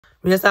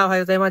皆さんおは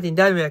ようございます。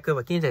第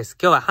100金です。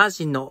今日は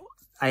阪神の、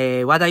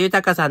和田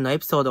豊さんのエ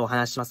ピソードをお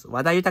話しします。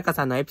和田豊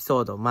さんのエピ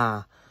ソード、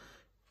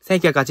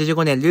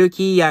1985年ルー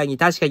キーイヤーに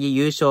確かに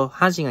優勝、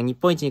阪神が日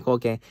本一に貢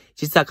献、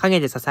実は陰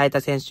で支えた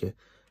選手、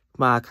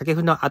掛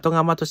布の後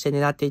釜として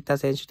狙っていった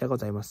選手でご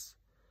ざいます。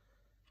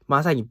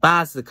まさに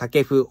バース、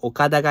掛布、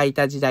岡田がい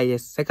た時代で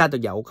す。セカンド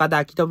には岡田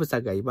彰信さ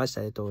んがいました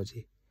ね、当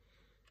時。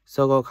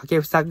その後、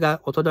掛布さんが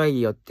衰え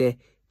によって、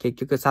結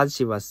局阪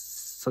神は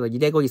その2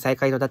年後に再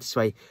開となってし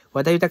まい、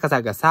和田豊さ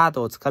んがサー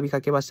ドを掴み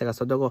かけましたが、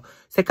その後、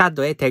セカン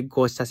ドへ転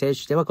向した選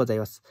手ではござい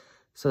ます。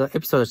そのエ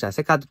ピソードとしては、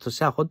セカンドとし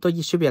ては本当に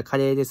守備は華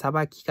麗でさ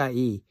ばきがい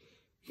い。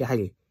やは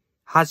り、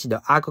阪神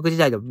の暗黒時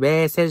代の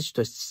名選手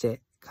とし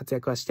て活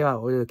躍はして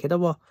はおるけど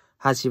も、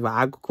阪神は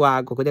暗黒は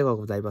暗黒で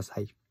ございます。は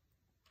い。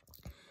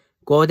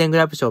ゴールデング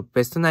ラブ賞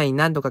ベストナイン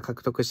何度か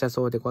獲得した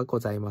そうでご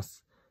ざいま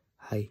す。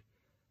はい。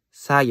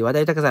さあ、和田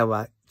豊さん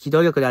は機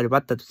動力である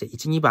バッターとして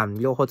1、2番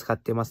両方使っ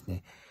てます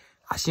ね。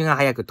足が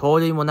速く、盗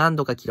塁も何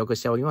度か記録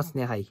しております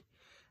ね。はい。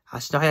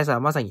足の速さ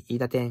はまさにいい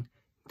打点。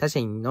確か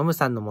に、ノム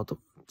さんの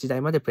時代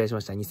までプレーし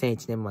ました。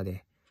2001年ま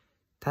で。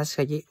確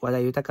かに、和田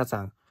豊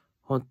さん、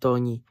本当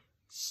に、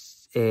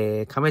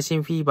亀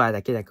新フィーバー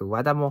だけでなく、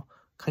和田も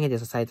陰で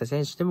支えた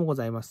選手でもご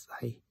ざいます。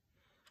はい。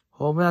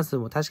ホームラン数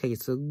も確かに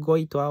すご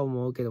いとは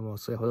思うけども、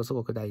それほどす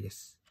ごくないで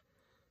す。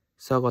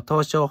その後、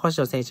東証星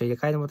野選手を入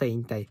れ替えるもとで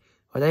引退。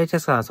和田豊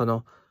さんはそ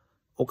の、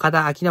岡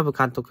田彰信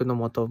監督の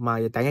もと、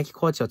打撃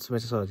コーチを務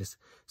めたそうです。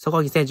そこ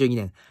2012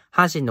年、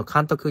阪神の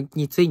監督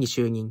についに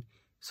就任。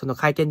その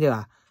会見で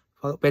は、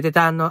ベテ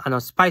ランの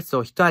スパイス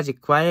を一味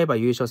加えれば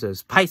優勝する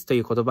スパイスと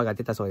いう言葉が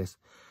出たそうです。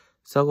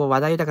その後、和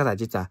田豊さんは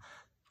実は、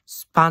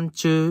スパン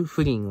中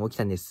不倫起き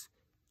たんです。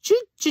チュッ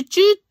チュ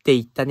チュって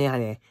言った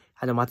ね、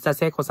松田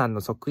聖子さん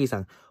のそっくりさ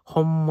ん、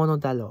本物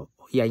だろ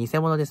う。いや、偽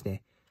物です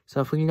ね。そ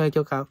の不倫の影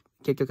響か、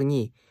結局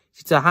に、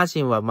実は阪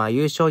神は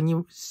優勝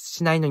に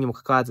しないのにも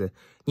かかわらず、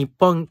日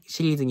本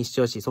シリーズに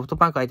出場し、ソフト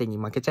バンク相手に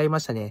負けちゃいま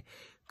したね。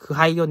苦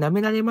杯を舐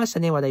められました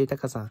ね、和田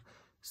豊さん。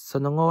そ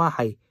の後は、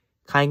はい、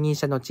解任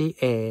した後、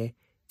ゼ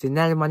ネ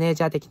ラルマネー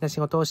ジャー的な仕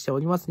事をしてお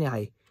りますね、は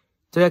い。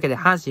というわけで、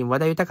阪神和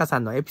田豊さ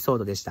んのエピソー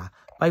ドでした。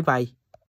バイバイ。